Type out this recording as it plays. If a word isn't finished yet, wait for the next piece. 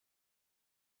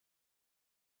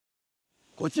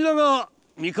こちらが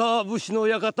三河武士の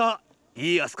館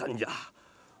家康館じゃ。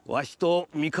わしと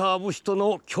三河武士と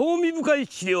の興味深い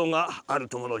資料がある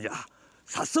ところじゃ。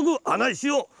早速案内し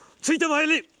よう。ついてまい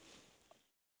れ。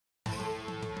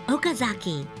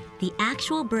Okazaki, the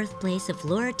actual birthplace of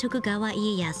Lord Tokugawa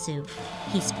Ieyasu.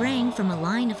 He sprang from a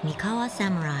line of Mikawa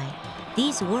samurai.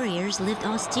 These warriors lived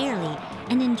austerely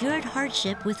and endured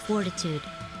hardship with fortitude.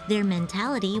 Their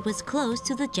mentality was close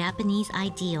to the Japanese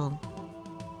ideal.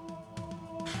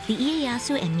 The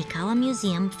Iyeyasu and Mikawa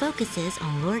Museum focuses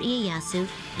on Lord Ieyasu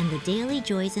and the daily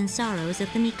joys and sorrows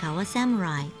of the Mikawa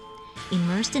samurai.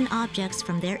 Immersed in objects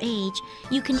from their age,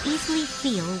 you can easily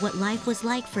feel what life was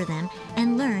like for them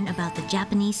and learn about the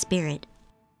Japanese spirit.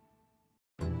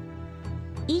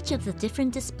 Each of the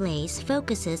different displays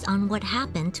focuses on what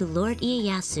happened to Lord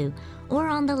Iyeyasu or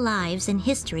on the lives and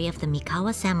history of the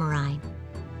Mikawa samurai.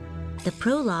 The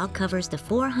prologue covers the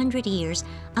 400 years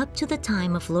up to the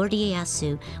time of Lord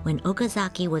Iyeyasu, when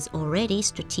Okazaki was already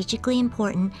strategically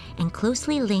important and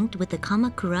closely linked with the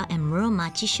Kamakura and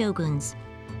Muromachi shoguns.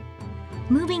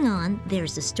 Moving on, there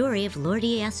is the story of Lord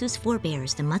Ieyasu's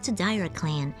forebears, the Matsudaira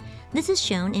clan. This is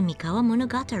shown in Mikawa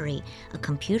Monogatari, a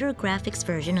computer graphics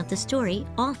version of the story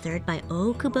authored by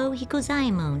Okubo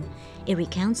Hikozaemon. It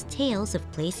recounts tales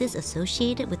of places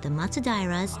associated with the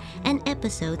Matsudairas and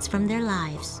episodes from their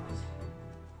lives.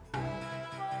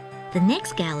 The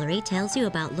next gallery tells you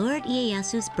about Lord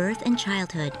Ieyasu's birth and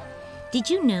childhood. Did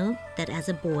you know that as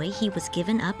a boy he was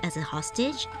given up as a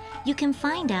hostage? You can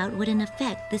find out what an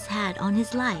effect this had on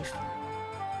his life.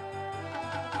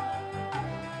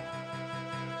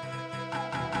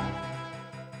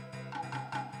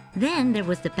 Then there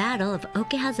was the Battle of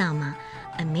Okehazama,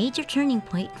 a major turning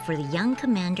point for the young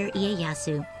commander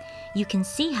Iyeyasu. You can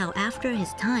see how after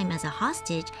his time as a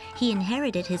hostage, he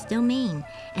inherited his domain,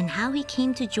 and how he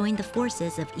came to join the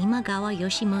forces of Imagawa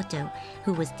Yoshimoto,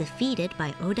 who was defeated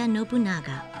by Oda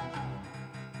Nobunaga.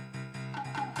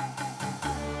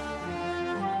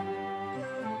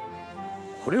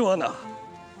これはな、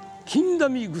金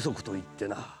陀具足といって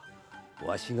な、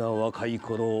わしが若い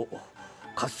頃、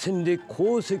合戦で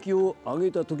功績を上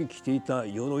げた時着ていた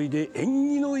鎧で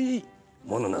縁起のいい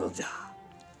ものなのじゃ。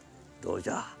どうじ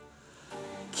ゃ。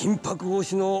金箔押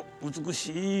しの美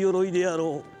しい鎧であ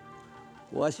ろ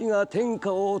う。わしが天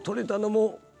下を取れたの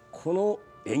もこの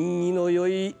縁起の良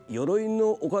い鎧の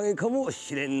おかげかも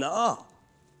しれんな。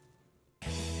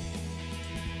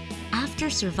After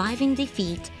surviving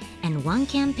defeat and one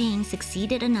campaign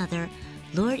succeeded another,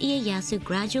 Lord Iyeyasu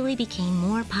gradually became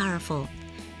more powerful.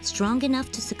 Strong enough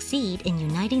to succeed in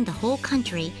uniting the whole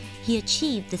country, he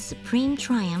achieved the supreme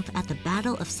triumph at the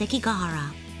Battle of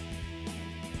Sekigahara.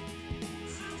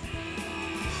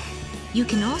 You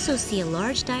can also see a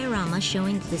large diorama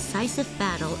showing the decisive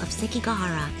battle of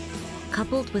Sekigahara.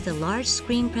 Coupled with a large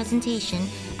screen presentation,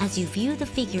 as you view the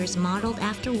figures modeled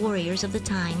after warriors of the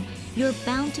time, you're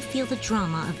bound to feel the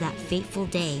drama of that fateful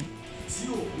day.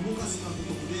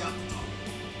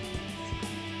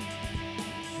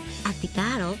 At the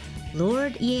battle,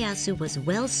 Lord Ieyasu was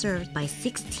well served by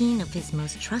 16 of his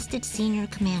most trusted senior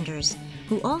commanders,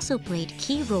 who also played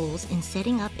key roles in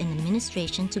setting up an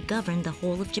administration to govern the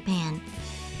whole of Japan.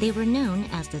 They were known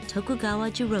as the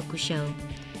Tokugawa Jurokusho.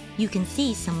 You can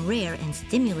see some rare and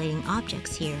stimulating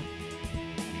objects here.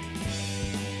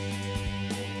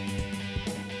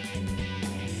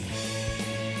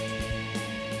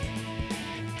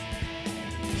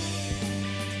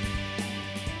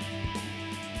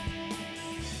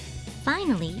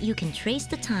 Finally, you can trace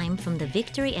the time from the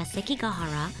victory at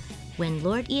Sekigahara, when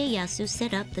Lord Iyeyasu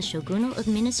set up the shogunal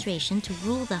administration to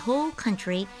rule the whole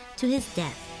country, to his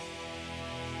death.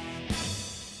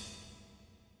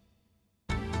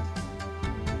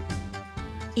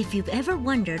 If you've ever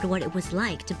wondered what it was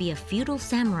like to be a feudal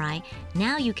samurai,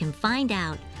 now you can find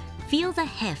out. Feel the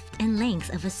heft and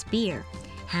length of a spear.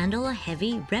 Handle a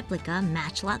heavy replica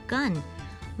matchlock gun.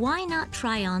 Why not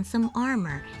try on some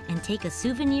armor and take a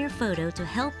souvenir photo to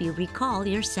help you recall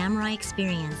your samurai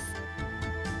experience?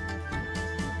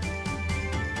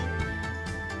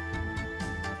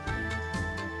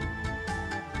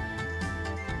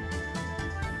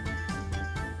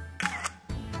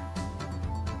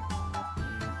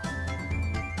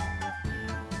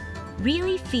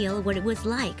 Really feel what it was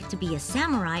like to be a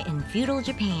samurai in feudal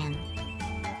Japan.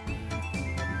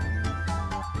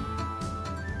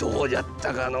 どうじゃっ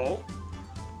たかの。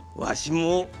わし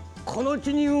もこの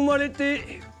地に生まれ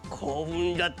て幸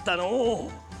運じゃった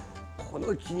の。こ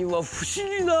の地には不思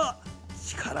議な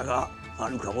力があ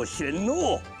るかもしれんの。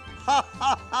はは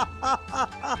はは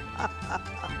は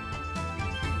は。